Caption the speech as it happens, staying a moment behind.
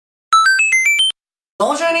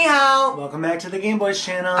Bonjour, ni hao. Welcome back to the Gaymeboyz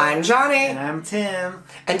channel. I'm Johnny. And I'm Tim.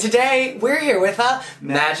 And today we're here with a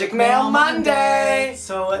Magic Mail Monday.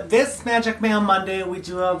 So this Magic Mail Monday we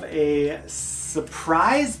do have a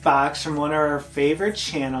surprise box from one of our favorite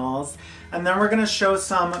channels. And then we're going to show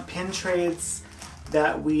some pin trades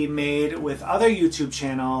that we made with other YouTube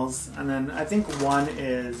channels. And then I think one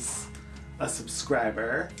is a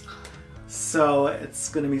subscriber. So it's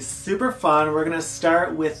going to be super fun. We're going to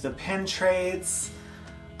start with the pin trades.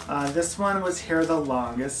 This one was here the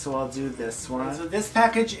longest, so I'll do this one. So this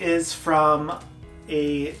package is from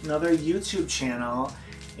another YouTube channel.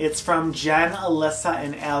 It's from Jen, Alyssa,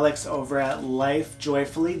 and Alex over at Life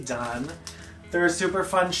Joyfully Dunn. They're a super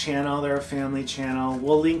fun channel. They're a family channel.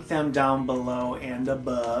 We'll link them down below and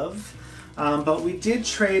above. But we did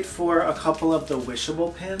trade for a couple of the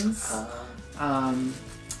wishable pins.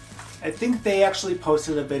 I think they actually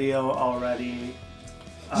posted a video already.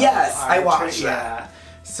 Yes, I watched that. Yeah.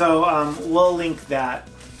 So we'll link that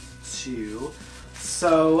too.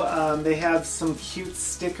 So they have some cute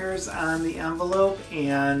stickers on the envelope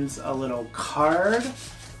and a little card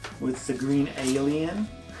with the green alien.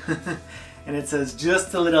 And it says,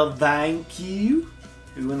 just a little thank you.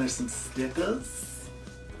 Ooh, and there's some stickers.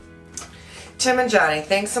 Tim and Johnny,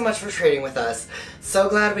 thanks so much for trading with us. So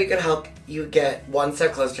glad we could help you get one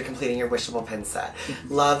step closer to completing your wishable pin set.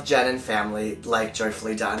 Love, Jen and family, like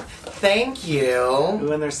Joyfully Done. Thank you.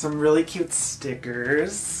 Ooh, and there's some really cute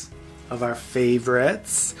stickers of our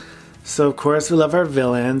favorites. So of course we love our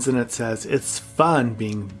villains, and it says, it's fun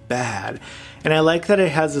being bad. And I like that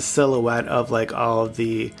it has a silhouette of like all of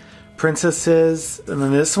the princesses. And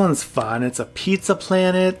then this one's fun. It's a pizza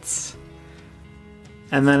planet.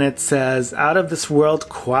 And then it says, out of this world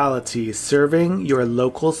quality, serving your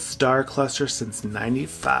local star cluster since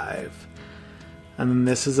 '95. And then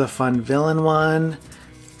this is a fun villain one.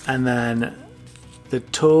 And then the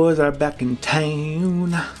toys are back in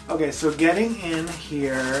town. Okay, so getting in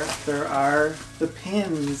here, there are the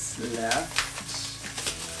pins left.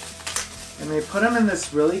 And they put them in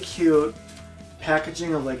this really cute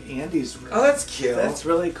packaging of like Andy's room. Oh, that's cute. That's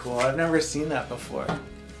really cool. I've never seen that before.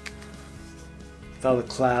 With all the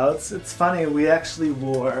clouds. It's funny, we actually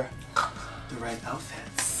wore the right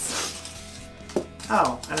outfits.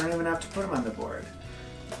 Oh, I don't even have to put them on the board.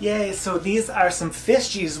 Yay, so these are some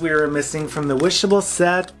fishies we were missing from the wishable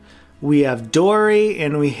set. We have Dory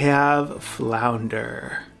and we have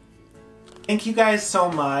Flounder. Thank you guys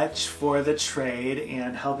so much for the trade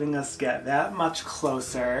and helping us get that much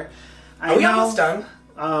closer. Are we almost done?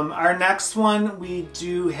 Our next one we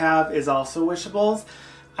do have is also wishables.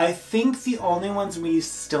 I think the only ones we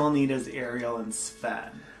still need is Ariel and Sven.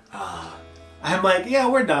 I'm like, yeah,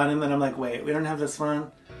 we're done. And then I'm like, wait, we don't have this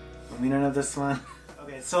one? We don't have this one?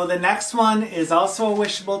 Okay, so the next one is also a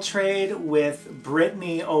wishable trade with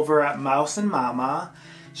Brittany over at mouseandmama.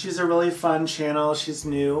 She's a really fun channel. She's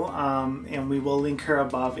new, and we will link her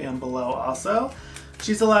above and below also.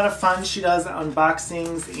 She's a lot of fun. She does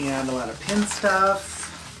unboxings and a lot of pin stuff.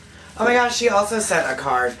 Oh my gosh, she also sent a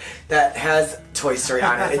card that has Toy Story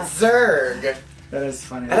on it. It's Zurg. That is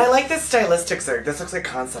funny. And I like this stylistic Zurg. This looks like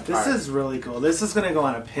concept art. This is really cool. This is going to go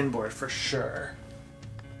on a pin board for sure.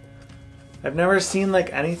 I've never seen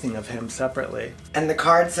like anything of him separately. And the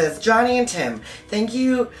card says, Johnny and Tim, thank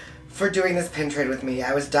you for doing this pin trade with me.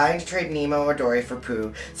 I was dying to trade Nemo or Dory for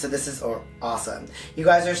Pooh, so this is awesome. You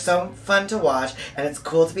guys are so fun to watch, and it's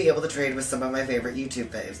cool to be able to trade with some of my favorite YouTube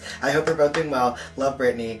faves. I hope you're both doing well. Love,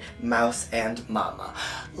 Brittany, Mouse, and Mama.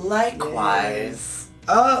 Likewise. Yay.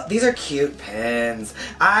 Oh, these are cute pins.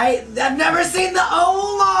 I've never seen the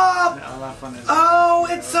Olaf! The Olaf one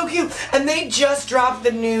is it's so cute. And they just dropped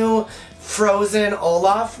the new Frozen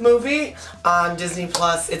Olaf movie on Disney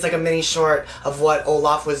Plus. It's like a mini short of what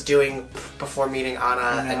Olaf was doing before meeting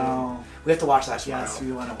Anna, and we have to watch that tomorrow. Yes,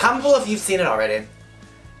 we want to. Comment below if you've seen it already.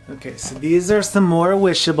 Okay, so these are some more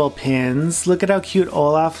wishable pins. Look at how cute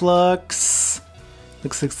Olaf looks.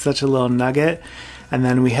 Looks like such a little nugget. And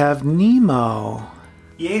then we have Nemo.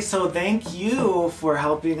 Yay, so thank you for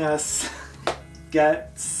helping us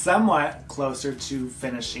get somewhat closer to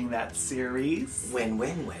finishing that series. Win,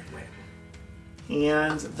 win, win, win.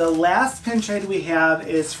 And the last pin trade we have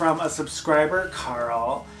is from a subscriber,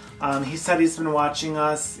 Carl. He said he's been watching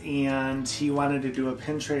us and he wanted to do a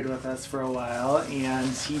pin trade with us for a while. And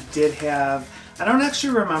he did have, I don't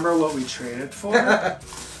actually remember what we traded for.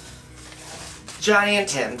 Johnny and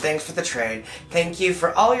Tim, thanks for the trade. Thank you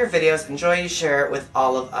for all your videos. Enjoy you share it with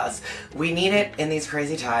all of us. We need it in these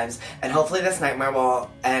crazy times, and hopefully this nightmare will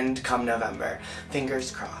end come November. Fingers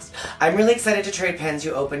crossed. I'm really excited to trade pins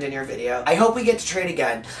you opened in your video. I hope we get to trade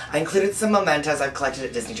again. I included some mementos I've collected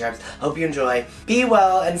at Disney trips. Hope you enjoy. Be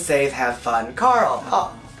well and safe. Have fun. Carl.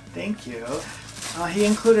 Oh. Thank you. He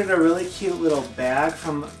included a really cute little bag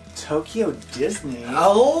from Tokyo Disney.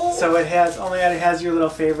 Oh! So it has, oh my god, it has your little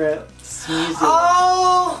favorite sneezy.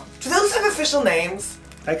 Oh! Do those have official names?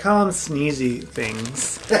 I call them sneezy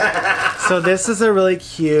things. So this is a really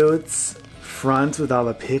cute front with all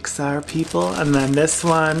the Pixar people. And then this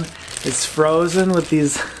one is Frozen with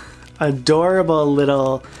these adorable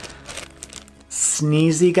little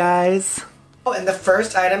sneezy guys. Oh, and the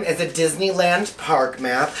first item is a Disneyland park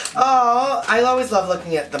map. Oh, I always love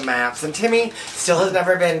looking at the maps, and Timmy still has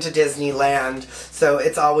never been to Disneyland, so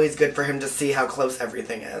it's always good for him to see how close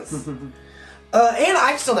everything is. And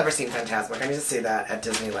I've still never seen Fantasmic. I need to see that at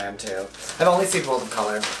Disneyland, too. I've only seen World of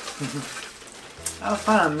Color. Oh,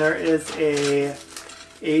 fun. There is a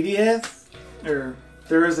 80th, or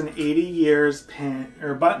there is an 80 years pin,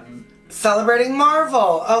 or button. Celebrating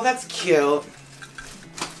Marvel. Oh, that's cute.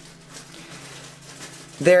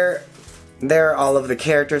 There are all of the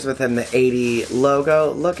characters within the 80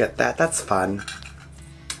 logo. Look at that. That's fun.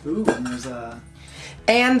 Ooh, and there's a...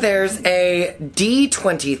 And there's a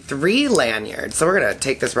D23 lanyard. So we're going to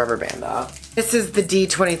take this rubber band off. This is the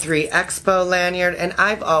D23 Expo lanyard, and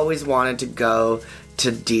I've always wanted to go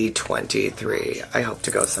to D23. I hope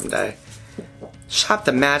to go someday. Shop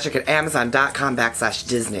the magic at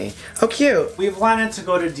amazon.com/Disney. Oh, cute. We've wanted to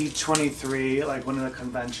go to D23, like one of the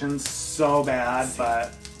conventions, so bad,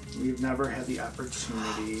 but we've never had the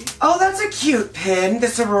opportunity. Oh, that's a cute pin. The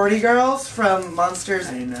sorority girls from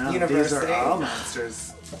Monsters University. These are all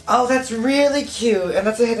monsters. Oh, that's really cute. And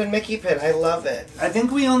that's a hidden Mickey pin. I love it. I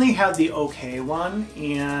think we only have the OK one,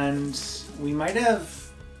 and we might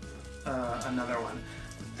have another one.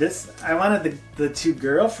 This, I wanted the two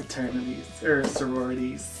girl fraternities, or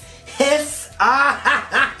sororities. Hiss!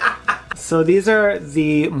 So these are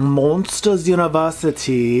the Monsters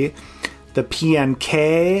University, the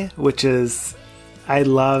PNK, which is, I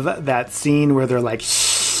love that scene where they're like,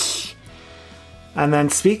 shh. And then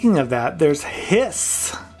speaking of that, there's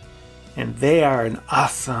Hiss, and they are an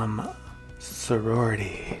awesome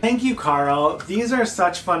sorority. Thank you, Carl. These are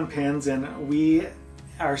such fun pins, and we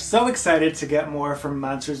are so excited to get more from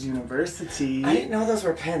Monsters University. I didn't know those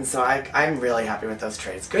were pins, so I'm really happy with those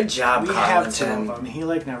trades. Good job, Carl. We have two of them. He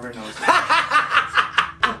like never knows.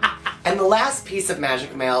 And the last piece of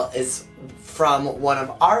magic mail is from one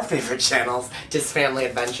of our favorite channels, Disfamily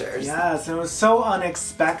Adventures. Yes, it was so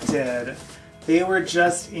unexpected. They were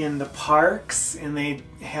just in the parks, and they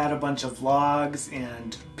had a bunch of vlogs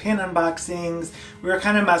and pin unboxings. We were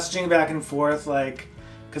kind of messaging back and forth, like,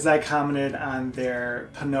 because I commented on their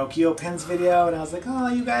Pinocchio pins video, and I was like, oh,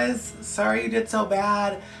 you guys, sorry you did so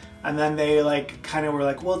bad. And then they like kind of were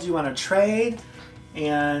like, well, do you want to trade?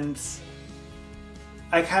 And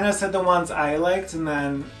I kind of said the ones I liked, and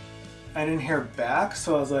then I didn't hear back,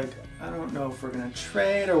 so I was like, I don't know if we're gonna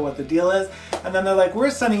trade or what the deal is. And then they're like,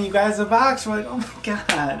 we're sending you guys a box. We're like, oh my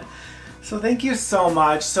god. So thank you so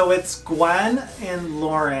much. So it's Gwen and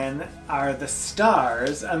Lauren are the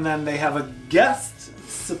stars, and then they have a guest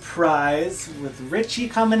surprise with Richie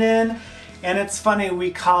coming in. And it's funny,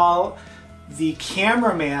 we call the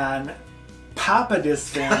cameraman Papa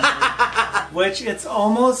Disfamily, which it's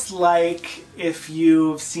almost like if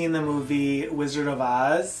you've seen the movie Wizard of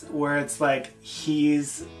Oz, where it's like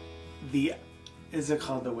he's the, is it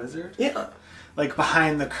called the wizard? Yeah. Like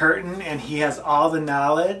behind the curtain, and he has all the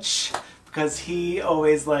knowledge, because he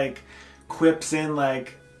always like quips in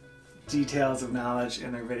like details of knowledge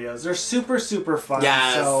in their videos. They're super, super fun.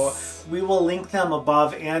 Yes. So we will link them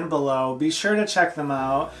above and below. Be sure to check them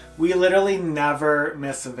out. We literally never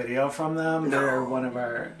miss a video from them. No. They're one of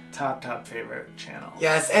our top favorite channels.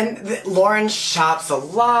 Yes, and Lauren shops a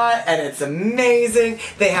lot, and it's amazing.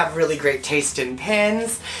 They have really great taste in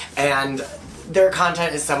pins, and their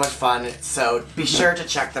content is so much fun, so be sure to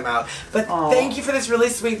check them out. But thank you for this really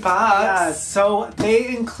sweet box. Yeah, so they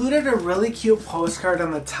included a really cute postcard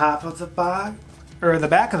on the top of the box, or the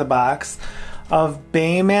back of the box, of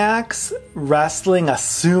Baymax wrestling a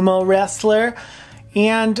sumo wrestler,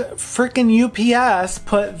 and frickin' UPS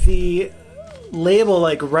put the label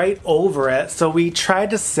like right over it, so we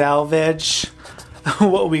tried to salvage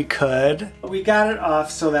what we could. We got it off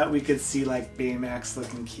so that we could see like Baymax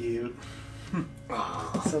looking cute.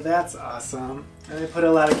 So that's awesome. And they put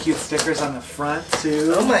a lot of cute stickers on the front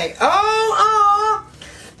too. Oh my, oh,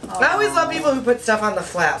 I always love people who put stuff on the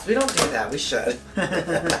flaps. We don't do that. We should.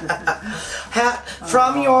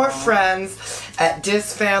 From your friends at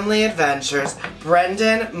Disfamily Adventures,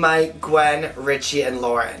 Brendan, Mike, Gwen, Richie, and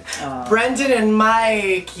Lauren. Brendan and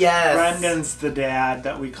Mike, yes. Brendan's the dad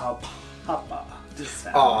that we call Papa.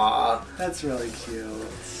 Aww. That's really cute.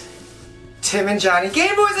 Tim and Johnny,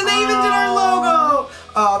 Gaymeboyz, and they even did our logo.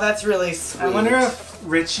 Oh, that's really sweet. I wonder if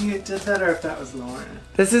Richie did that or if that was Lauren.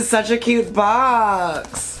 This is such a cute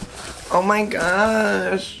box. Oh my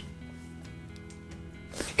gosh.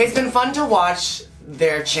 It's been fun to watch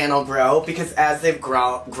their channel grow because as they've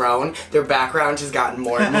grown, their background has gotten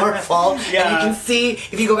more and more full. Yeah. And you can see,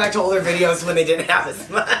 if you go back to older videos when they didn't have as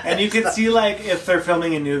much. And you can see like if they're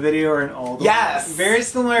filming a new video or an old one. Yes. Very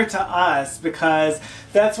similar to us because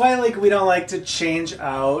that's why like we don't like to change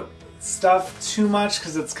out stuff too much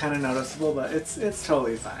because it's kind of noticeable, but it's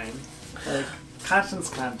totally fine. Like, content's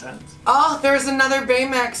content. Oh, there's another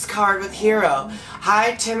Baymax card with Hero.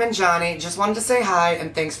 Hi, Tim and Johnny. Just wanted to say hi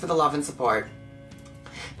and thanks for the love and support.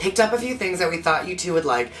 Picked up a few things that we thought you two would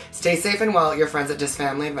like. Stay safe and well at your friends at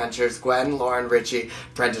Disfamily Adventures. Gwen, Lauren, Richie,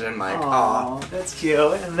 Brendan, and Mike. Aww, that's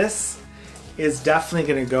cute. And this is definitely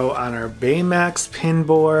going to go on our Baymax pin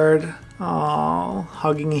board. Aww,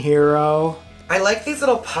 hugging Hero. I like these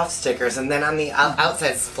little puff stickers, and then on the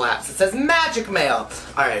outside flaps it says Magic Mail.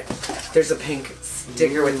 Alright, there's a pink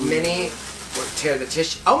sticker with Minnie. We'll tear the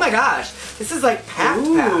tissue. Oh my gosh, this is like packed.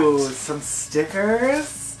 Ooh, some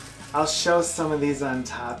stickers. I'll show some of these on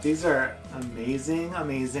top. These are amazing,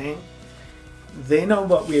 amazing. They know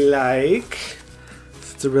what we like.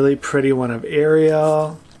 It's a really pretty one of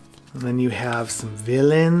Ariel. And then you have some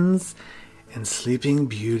villains and Sleeping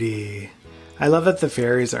Beauty. I love that the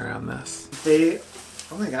fairies are on this. Oh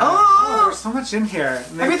my god. Oh, there's so much in here.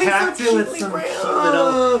 And they packed it with some cute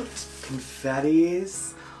little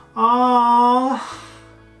confettis. Oh,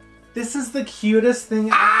 this is the cutest thing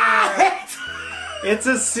ever. It's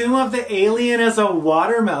a Sum of the Alien as a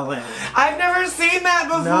watermelon. I've never seen that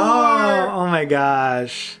before. No. Oh my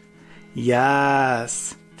gosh.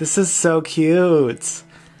 Yes. This is so cute.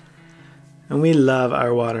 And we love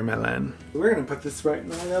our watermelon. We're going to put this right in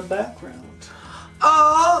the background.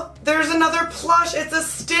 Oh, there's another plush. It's a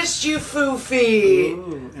Stitch, you foofy.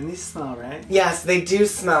 Ooh, and these smell, right? Yes, they do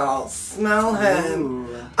smell. Smell him.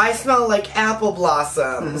 Ooh. I smell like apple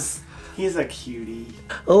blossoms. He's a cutie.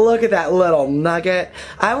 Look at that little nugget.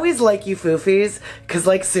 I always like you foofies, because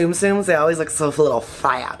like Tsum Tsums, they always look so little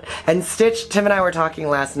fat. And Stitch, Tim and I were talking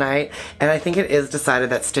last night, and I think it is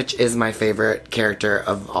decided that Stitch is my favorite character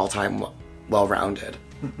of all time, well-rounded.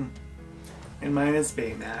 And mine is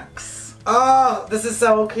Baymax. Oh, this is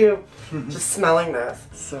so cute. Just smelling this.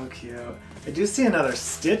 So cute. I do see another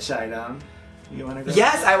Stitch item. You want to go?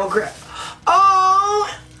 Yes, I will grab.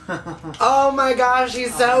 Oh! Oh my gosh,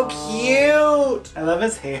 he's so cute. I love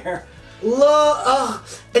his hair. Look, oh,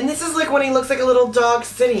 and this is like when he looks like a little dog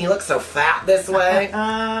sitting. He looks so fat this way.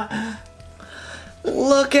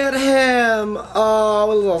 Look at him. Oh,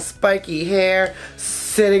 with a little spiky hair,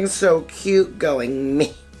 sitting so cute, going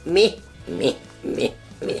me, me, me, me,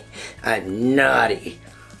 me. I'm naughty.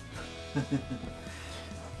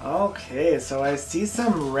 Okay, so I see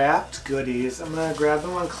some wrapped goodies. I'm gonna grab the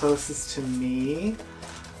one closest to me.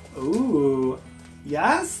 Ooh,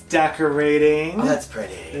 yes, decorating. Oh, that's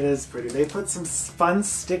pretty. It is pretty. They put some fun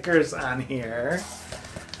stickers on here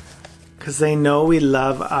because they know we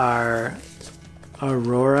love our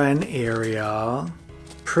Aurora and Ariel.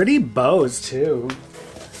 Pretty bows too.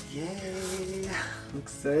 Yay! I'm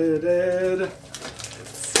excited.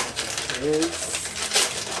 Let's see what this is.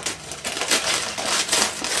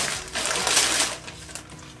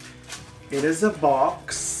 It is a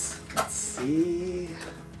box. Let's see.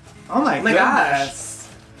 Oh my goodness. Gosh.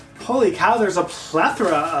 Holy cow, there's a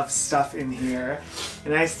plethora of stuff in here.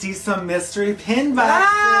 And I see some mystery pin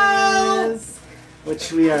boxes,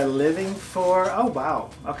 which we are living for. Oh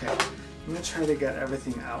wow. Okay. I'm gonna try to get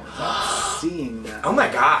everything out without seeing them. Oh my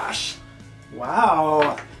gosh.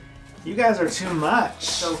 Wow. You guys are too much.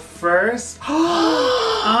 So first,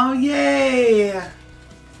 oh yay.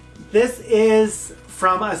 This is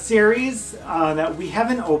from a series that we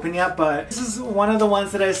haven't opened yet, but this is one of the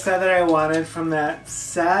ones that I said that I wanted from that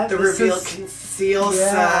set. The Reveal Conceal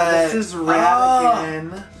set. This is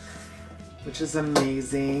Radigan, which is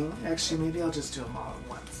amazing. Actually, maybe I'll just do them all at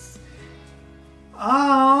once.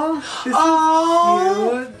 Oh, this is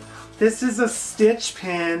cute. This is a Stitch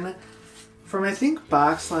pin from, I think,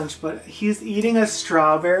 Box Lunch, but he's eating a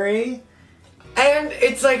strawberry. And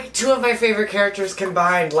it's like two of my favorite characters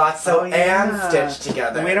combined, Lotso and Stitch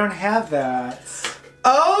together. We don't have that.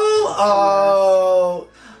 Oh,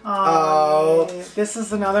 Oh. This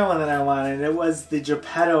is another one that I wanted. It was the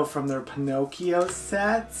Geppetto from their Pinocchio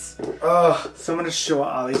sets. Oh. So I'm going to show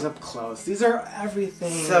all these up close. These are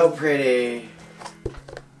everything. So pretty.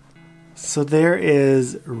 So there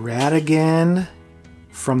is Ratigan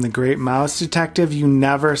from The Great Mouse Detective. You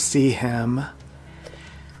never see him.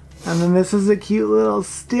 And then this is a cute little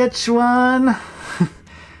Stitch one.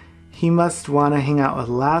 He must want to hang out with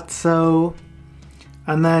Lotso.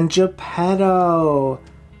 And then Geppetto,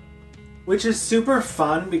 which is super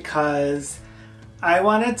fun because I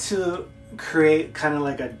wanted to create kind of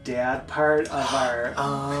like a dad part of our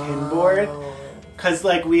pin board. Because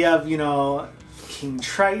like we have, you know, King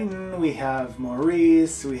Triton, we have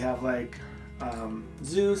Maurice, we have like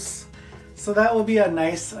Zeus. So that will be a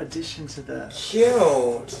nice addition to the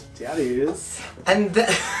cute daddies. And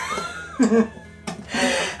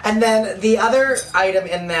and then the other item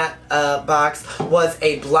in that box was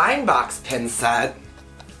a blind box pin set.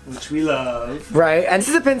 Which we love. Right, and this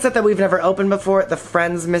is a pin set that we've never opened before, the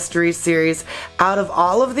Friends Mystery Series. Out of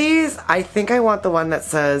all of these, I think I want the one that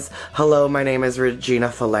says, "Hello, my name is Regina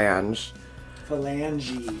Phalange."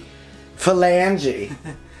 Phalange.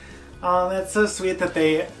 Oh, that's so sweet that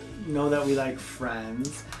they know that we like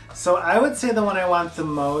Friends. So I would say the one I want the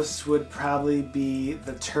most would probably be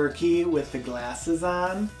the turkey with the glasses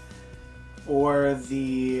on, or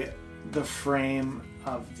the frame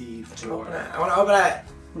of the door. I want to open it.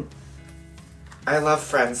 I love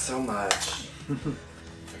Friends so much.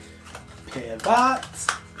 Pivot.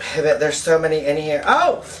 There's so many in here.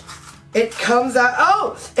 Oh! It comes out.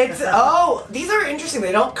 Oh! Oh! These are interesting.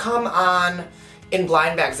 They don't come on in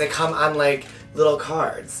blind bags. They come on like little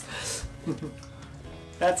cards.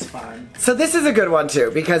 That's fun. So this is a good one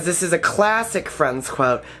too, because this is a classic Friends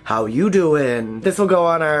quote. How you doing? This will go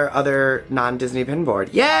on our other non-Disney pin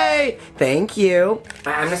board. Yay! Thank you.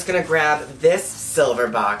 I'm just gonna grab this silver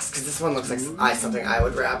box, because this one looks like something I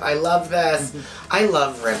would grab. I love this. I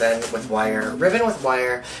love ribbon with wire. Ribbon with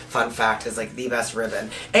wire, fun fact, is like the best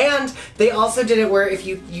ribbon. And they also did it where if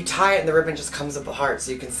you tie it and the ribbon just comes apart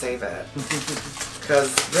so you can save it.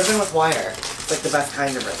 Because ribbon with wire, it's like the best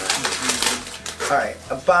kind of ribbon. Alright,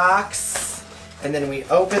 a box, and then we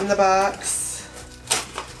open the box,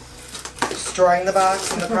 destroying the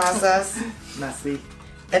box in the process. Messy.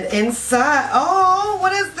 And inside, oh,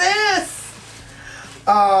 what is this?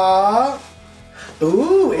 Aww.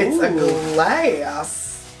 Ooh, it's a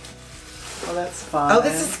glass. Oh, that's fun. Oh,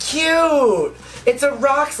 this is cute. It's a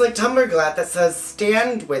rocks like tumbler glass that says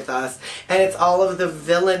 "Stand with us," and it's all of the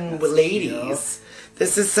villain ladies. Cute.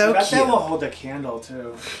 This is so I bet cute. that will hold a candle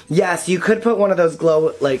too. Yes, you could put one of those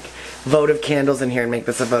glow, like, votive candles in here and make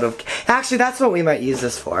this a votive. Actually, that's what we might use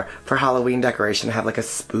this for Halloween decoration. Have like a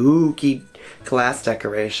spooky glass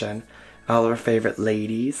decoration. All of our favorite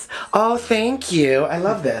ladies. Oh, thank you. I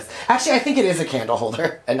love this. Actually, I think it is a candle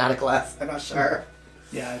holder and not a glass. I'm not sure.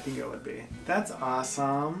 Yeah, I think it would be. That's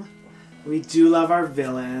awesome. We do love our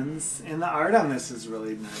villains, and the art on this is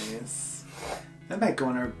really nice. That might go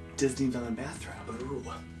in our Disney villain bathroom. Ooh.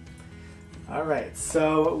 Alright,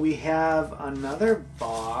 so we have another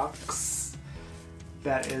box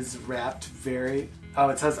that is wrapped very... Oh,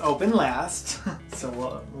 it says open last.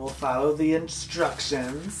 So we'll follow the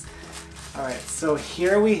instructions. Alright, so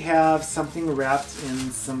here we have something wrapped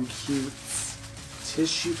in some cute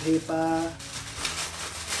tissue paper.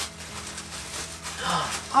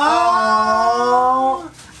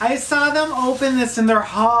 Oh! I saw them open this in their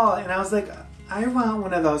haul, and I was like, I want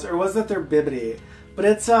one of those. Or was it their Bibbidi? But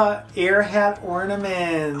it's a air hat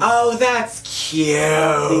ornament. Oh, that's cute.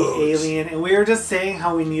 The alien. And we were just saying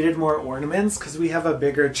how we needed more ornaments because we have a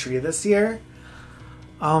bigger tree this year.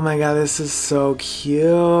 Oh my god, this is so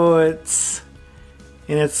cute.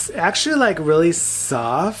 And it's actually like really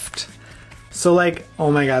soft. So like,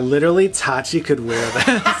 oh my god, literally Tachi could wear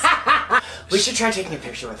this. We should try taking a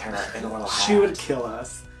picture with her in a little hat. She would kill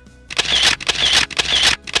us.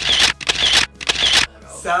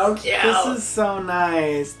 So cute. This is so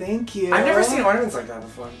nice. Thank you. I've never seen ornaments like that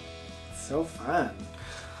before. So fun.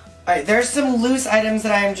 Alright, there's some loose items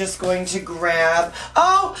that I'm just going to grab.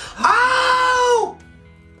 Oh! Oh!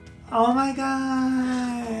 Oh my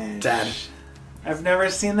god. Dead. I've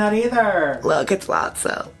never seen that either. Look, it's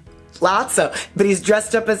Lotso. Lotso. But he's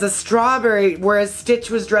dressed up as a strawberry, whereas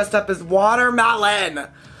Stitch was dressed up as watermelon.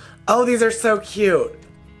 Oh, these are so cute.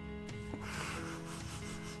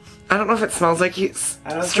 I don't know if it smells like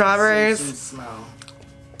strawberries. Some smell.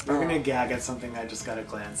 We're gonna gag at something I just got to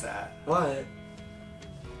glance at. What?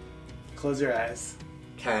 Close your eyes.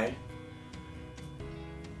 Okay.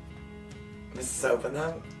 Let's open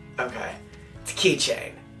them. Okay. It's a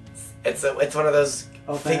keychain. It's one of those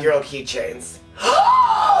figural keychains.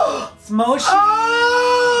 Oh! It's Moshi.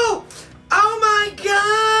 Oh! Oh my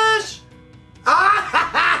gosh!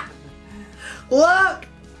 Ah! Look!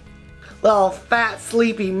 Little fat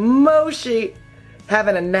sleepy Moshi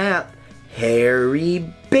having a nap.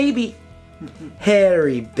 Hairy baby.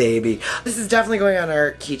 Hairy baby. This is definitely going on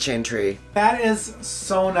our keychain tree. That is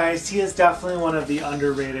so nice. He is definitely one of the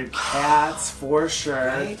underrated cats for sure.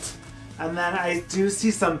 Right? And then I do see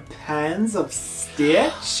some pens of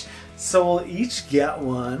Stitch. So we'll each get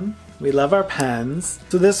one. We love our pens.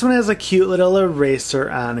 So this one has a cute little eraser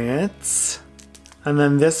on it. And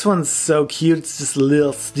then this one's so cute. It's just a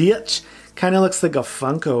little Stitch. Kind of looks like a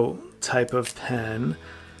Funko type of pen.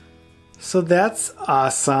 So that's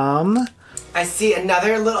awesome. I see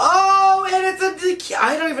another little, oh, and it's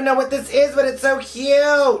I don't even know what this is, but it's so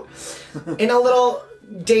cute. In a little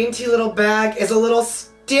dainty little bag is a little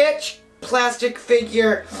Stitch plastic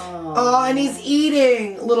figure. Oh, and he's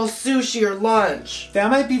eating little sushi or lunch.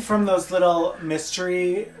 That might be from those little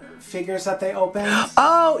mystery figures that they opened.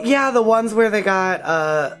 Oh, yeah, the ones where they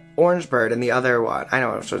got Orange Bird and the other one. I know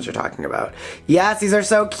what you're talking about. Yes, these are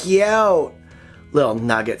so cute. Little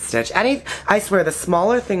nugget Stitch. I swear, the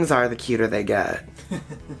smaller things are, the cuter they get.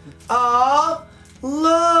 Oh,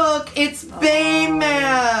 look, it's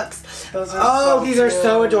Baymax. Those are these are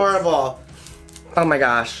so adorable. Oh my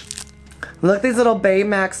gosh. Look at these little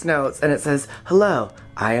Baymax notes, and it says, "Hello,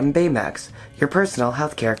 I am Baymax, your personal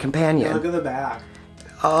healthcare companion." Look at the back.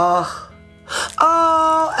 Oh,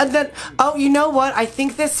 and then, oh, you know what? I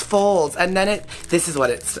think this folds, and then this is what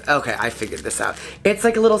it's, okay, I figured this out. It's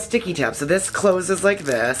like a little sticky tab, so this closes like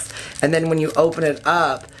this, and then when you open it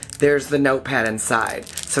up, there's the notepad inside.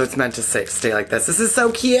 So it's meant to stay like this. This is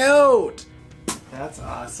so cute! That's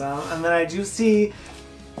awesome. And then I do see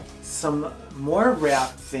some more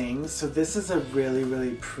wrap things. So this is a really,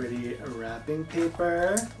 really pretty wrapping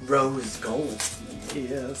paper. Rose gold.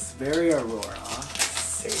 Yes, very Aurora.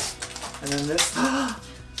 See. And then this, more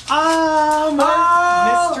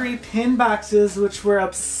mystery pin boxes, which we're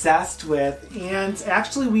obsessed with. And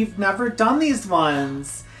actually, we've never done these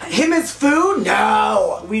ones. Him as food?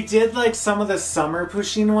 No! We did like some of the summer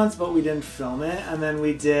Pusheen ones, but we didn't film it. And then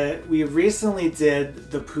we recently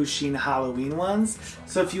did the Pusheen Halloween ones.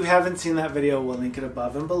 So if you haven't seen that video, we'll link it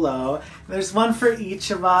above and below. And there's one for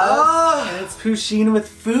each of us. And it's Pusheen with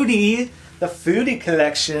Foodie, the Foodie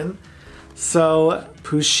collection. So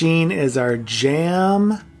Pusheen is our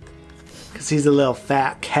jam, because he's a little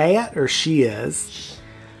fat cat, or she is.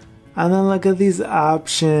 And then look at these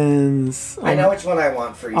options. I know which one I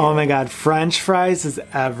want for you. Oh my god, French fries is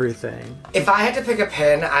everything. If I had to pick a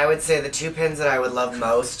pin, I would say the two pins that I would love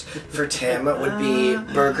most for Tim would be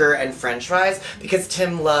burger and French fries, because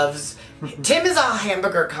Tim is a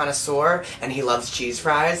hamburger connoisseur, and he loves cheese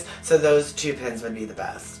fries, so those two pins would be the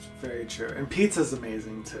best. Very true. And pizza's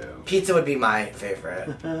amazing too. Pizza would be my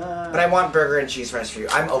favorite. But I want burger and cheese fries for you.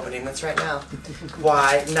 I'm opening this right now.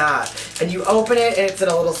 Why not? And you open it, and it's in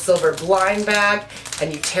a little silver blind bag,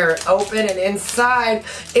 and you tear it open, and inside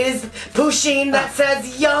is Pusheen that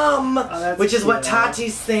says yum, which is what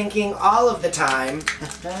Tati's thinking all of the time.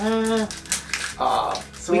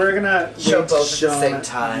 So we're gonna show both at the same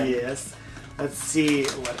time. Yes. Let's see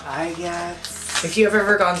what I get. If you've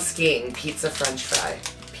ever gone skiing, pizza French fry.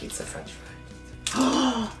 Pizza French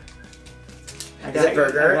fry. Is it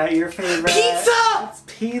burger? I got your favorite. Pizza! It's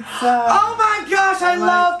pizza. Oh my gosh, I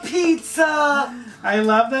love pizza! I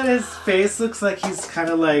love that his face looks like he's kind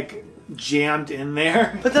of like jammed in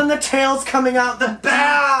there. But then the tail's coming out the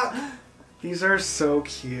back! These are so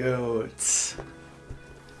cute.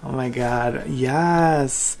 Oh my god,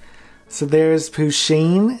 yes. So there's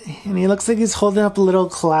Pusheen, and he looks like he's holding up a little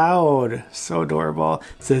cloud. So adorable.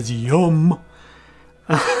 It says yum.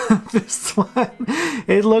 This one,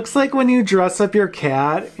 it looks like when you dress up your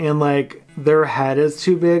cat and like their head is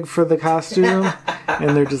too big for the costume and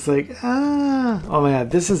they're just like, ah. Oh my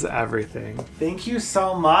god, this is everything. Thank you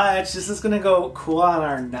so much. This is gonna go cool on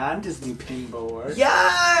our non-Disney pin board.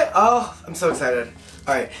 Yeah! Oh, I'm so excited.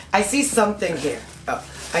 Alright, I see something here. Oh,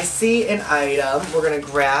 I see an item. We're gonna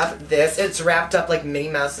grab this. It's wrapped up like Minnie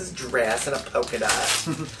Mouse's dress in a polka dot.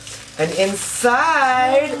 And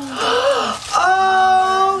inside,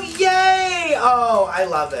 oh, yay! Oh, I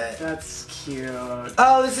love it. That's cute.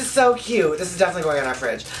 Oh, this is so cute. This is definitely going on our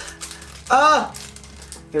fridge. Oh!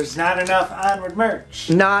 There's not enough Onward merch.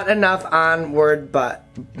 Not enough Onward but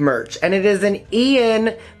merch. And it is an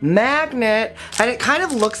Ian magnet, and it kind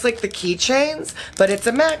of looks like the keychains, but it's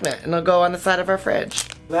a magnet, and it'll go on the side of our fridge.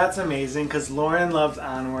 That's amazing, because Lauren loves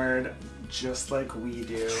Onward just like we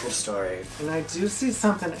do. True story. And I do see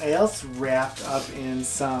something else wrapped up in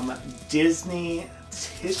some Disney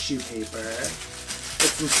tissue paper.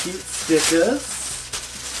 With some cute stickers.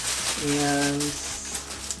 And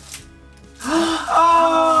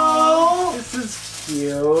oh, this is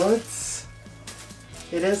cute.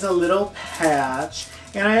 It is a little patch.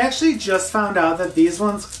 And I actually just found out that these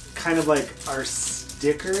ones kind of like are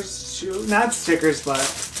stickers too. Not stickers, but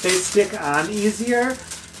they stick on easier.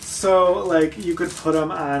 So like you could put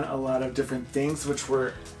them on a lot of different things, which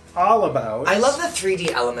we're all about. I love the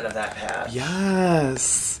 3D element of that patch.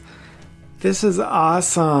 Yes. This is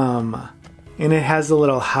awesome. And it has a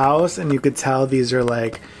little house, and you could tell these are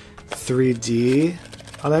like 3D.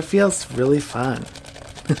 Oh, that feels really fun.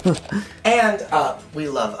 And Up. We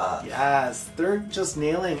love Up. Yes, they're just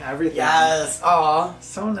nailing everything. Yes. Aw.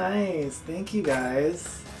 So nice. Thank you,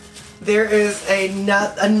 guys. There is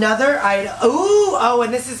another item. Ooh, oh,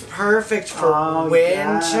 and this is perfect for winter.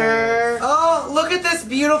 Yes. Oh, look at this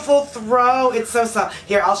beautiful throw. It's so soft.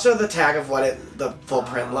 Here, I'll show the tag of what the full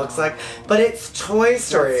print looks like. But it's Toy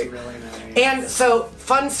Story. That's really nice. And so,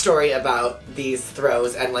 fun story about these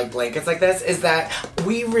throws and like blankets like this is that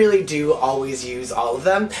we really do always use all of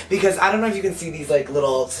them, because I don't know if you can see these like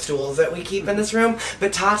little stools that we keep in this room,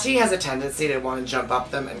 but Tati has a tendency to want to jump up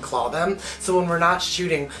them and claw them. So when we're not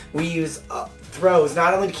shooting, we use throws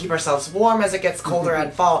not only to keep ourselves warm as it gets colder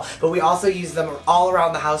and fall, but we also use them all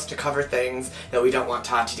around the house to cover things that we don't want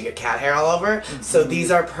Tati to get cat hair all over. So these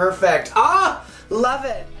are perfect. Ah, love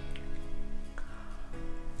it.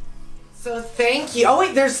 So thank you. Oh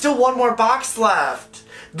wait, there's still one more box left.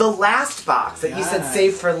 The last box that you said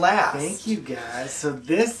save for last. Thank you, guys. So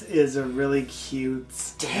this is a really cute.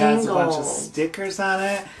 It Tangled. has a bunch of stickers on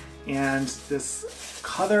it, and this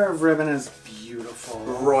color of ribbon is beautiful.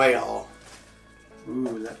 Royal.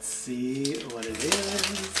 Ooh, let's see what it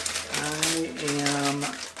is.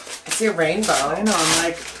 I see a rainbow. know. I'm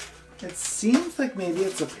like, it seems like maybe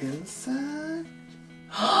it's a pin set.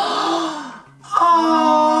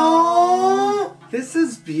 Oh, this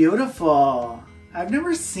is beautiful. I've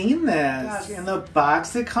never seen this. Yes. And the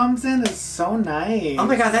box it comes in is so nice. Oh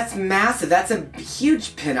my god, that's massive. That's a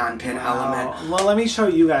huge pin-on-pin element. Well, let me show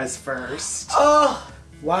you guys first. Oh!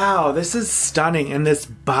 Wow, this is stunning. And this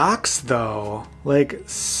box, though, like,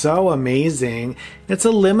 so amazing. It's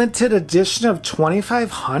a limited edition of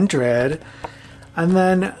 2,500. And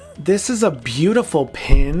then this is a beautiful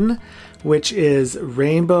pin, which is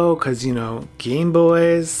rainbow, because, you know,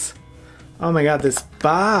 Gaymeboyz. Oh my god, this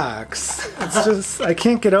box. It's just, I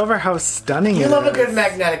can't get over how stunning it is. You love a good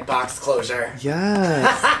magnetic box closure.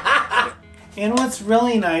 Yes. And what's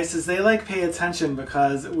really nice is they like pay attention,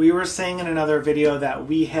 because we were saying in another video that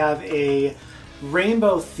we have a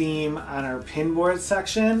rainbow theme on our pinboard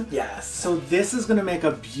section. Yes. So this is going to make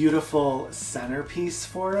a beautiful centerpiece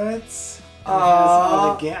for it.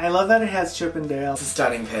 I love that it has Chip and Dale. It's a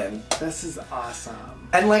stunning pin. This is awesome.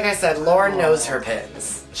 And like I said, Lauren knows her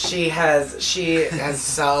pins. She has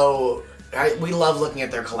so... we love looking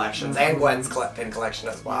at their collections, and Gwen's pin collection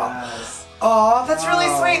as well. Yes. Oh, that's really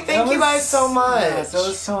sweet. Thank you guys so much. Yes, that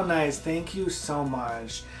was so nice. Thank you so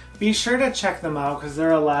much. Be sure to check them out, because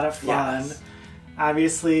they're a lot of fun. Yes.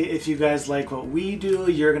 Obviously, if you guys like what we do,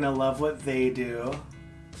 you're going to love what they do.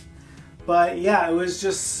 But yeah, it was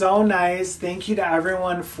just so nice. Thank you to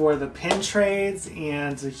everyone for the pin trades,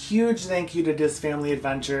 and a huge thank you to Disfamily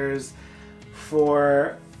Adventures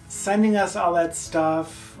for sending us all that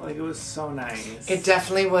stuff. Like, it was so nice. It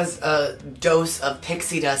definitely was a dose of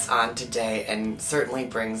pixie dust on today, and certainly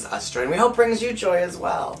brings us joy. And we hope brings you joy as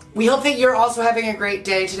well. We hope that you're also having a great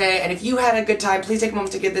day today, and if you had a good time, please take a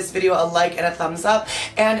moment to give this video a like and a thumbs up.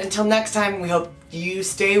 And until next time, we hope you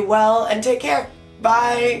stay well and take care.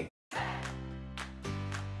 Bye!